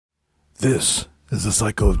This is the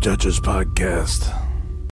Cycle of Judges podcast.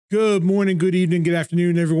 Good morning, good evening, good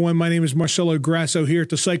afternoon, everyone. My name is Marcelo Grasso here at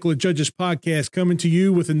the Cycle of Judges podcast, coming to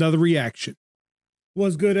you with another reaction.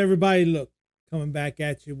 What's good, everybody? Look, coming back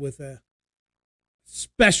at you with a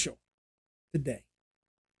special today.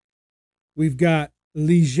 We've got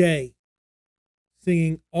Lijie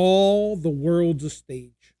singing All the World's a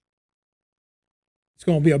Stage. It's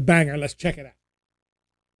going to be a banger. Let's check it out.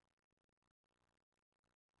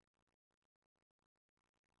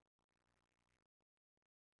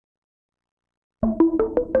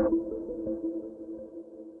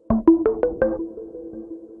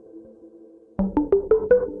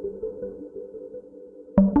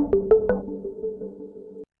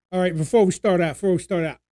 All right, before we start out,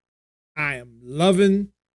 I am loving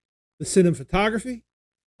the cinematography.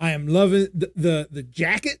 I am loving the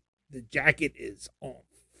jacket. The jacket is on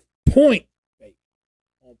point, baby.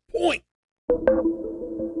 On point.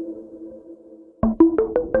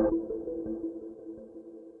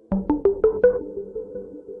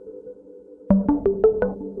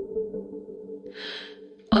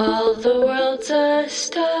 All the world's a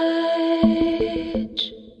stage.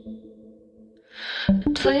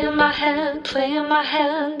 Playing my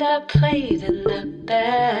hand, I played in the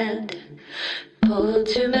band. Pulled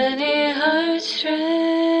too many heartstrings.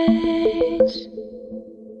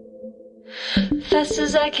 Fast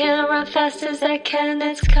as I can, run fast as I can,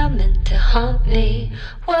 it's coming to haunt me.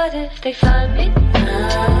 What if they find me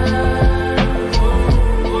now?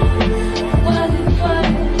 What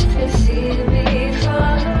if they see me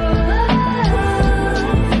fall?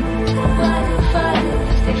 What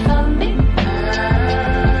if they find me?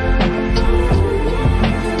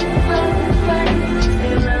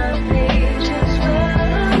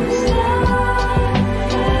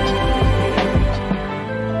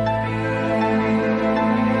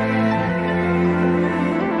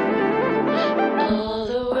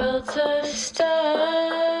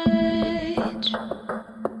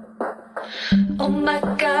 Oh my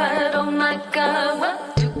God,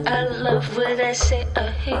 what do I love, what I say I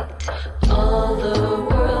hate? All the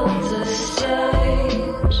world's a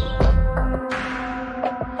stage.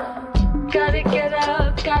 Gotta get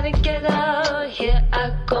out, here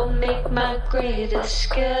I go make my great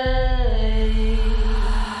escape.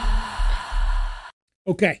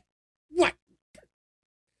 Okay, what?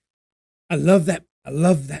 I love that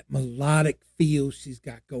melodic feel she's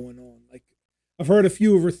got going on. Like, I've heard a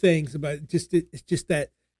few of her things about it. It's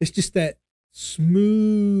just that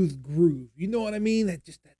smooth groove. You know what I mean? That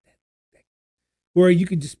where you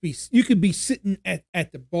could be sitting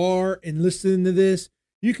at the bar and listening to this.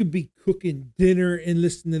 You could be cooking dinner and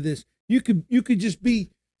listening to this. You could just be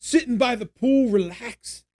sitting by the pool,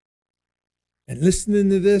 relax, and listening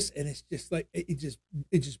to this, and it's just like it just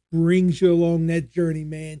brings you along that journey,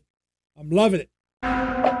 man. I'm loving it.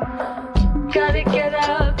 Gotta get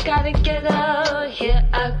out, here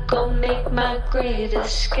I go make my great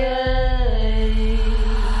escape.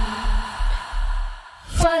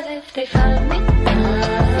 What if they find me now?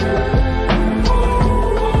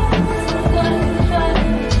 What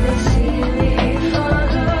if they see me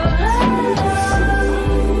fall?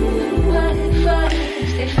 What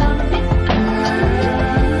if they find me now?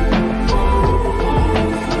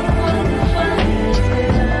 What if they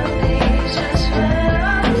love me just where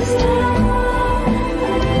I'm standing?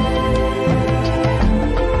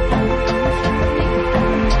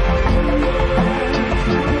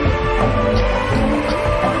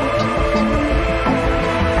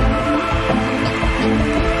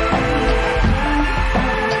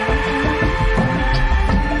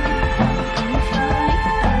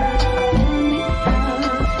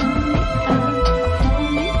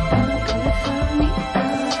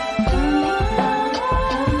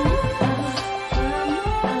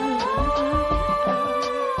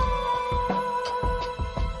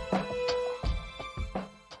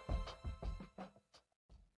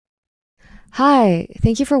 Hi,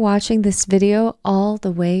 thank you for watching this video all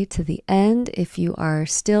the way to the end. If you are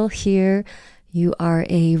still here, you are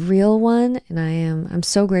a real one, and I'm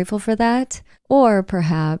so grateful for that. Or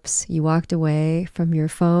perhaps you walked away from your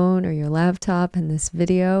phone or your laptop and this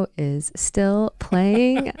video is still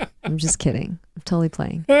playing. I'm just kidding. I'm totally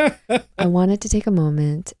playing. I wanted to take a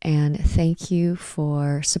moment and thank you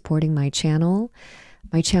for supporting my channel.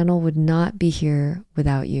 My channel would not be here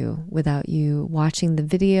without you watching the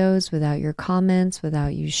videos, without your comments,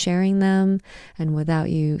 without you sharing them, and without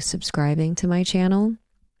you subscribing to my channel.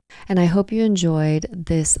 And I hope you enjoyed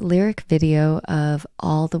this lyric video of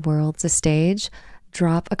All the World's a Stage.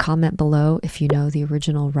 Drop a comment below if you know the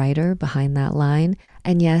original writer behind that line.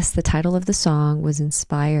 And yes, the title of the song was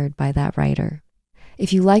inspired by that writer.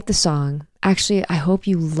 If you like the song, actually, I hope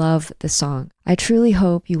you love the song. I truly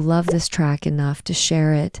hope you love this track enough to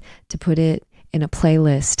share it, to put it in a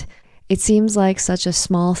playlist. It seems like such a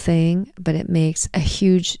small thing, but it makes a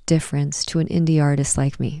huge difference to an indie artist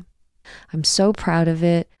like me. I'm so proud of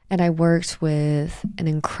it, and I worked with an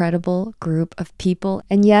incredible group of people.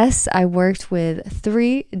 And yes, I worked with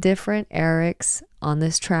 3 different Erics on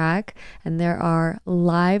this track, and there are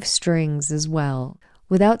live strings as well.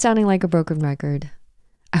 Without sounding like a broken record,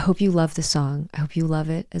 I hope you love the song. I hope you love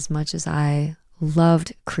it as much as I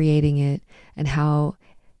loved creating it and how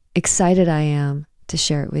excited I am to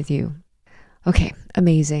share it with you. Okay,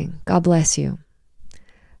 amazing. God bless you.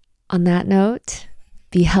 On that note,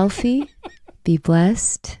 be healthy, be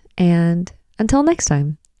blessed, and until next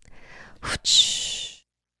time.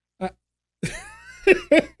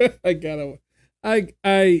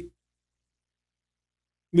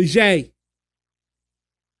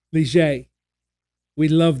 Lijie, we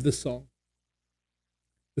love the song.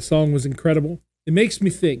 The song was incredible. It makes me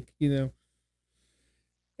think,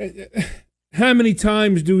 how many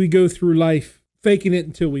times do we go through life faking it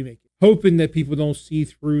until we make it, hoping that people don't see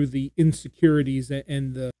through the insecurities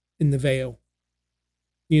and in the veil,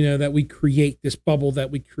 that we create, this bubble that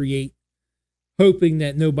we create, hoping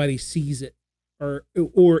that nobody sees it, or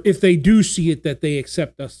if they do see it, that they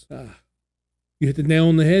accept us. You hit the nail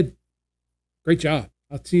on the head. Great job.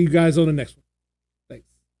 I'll see you guys on the next one.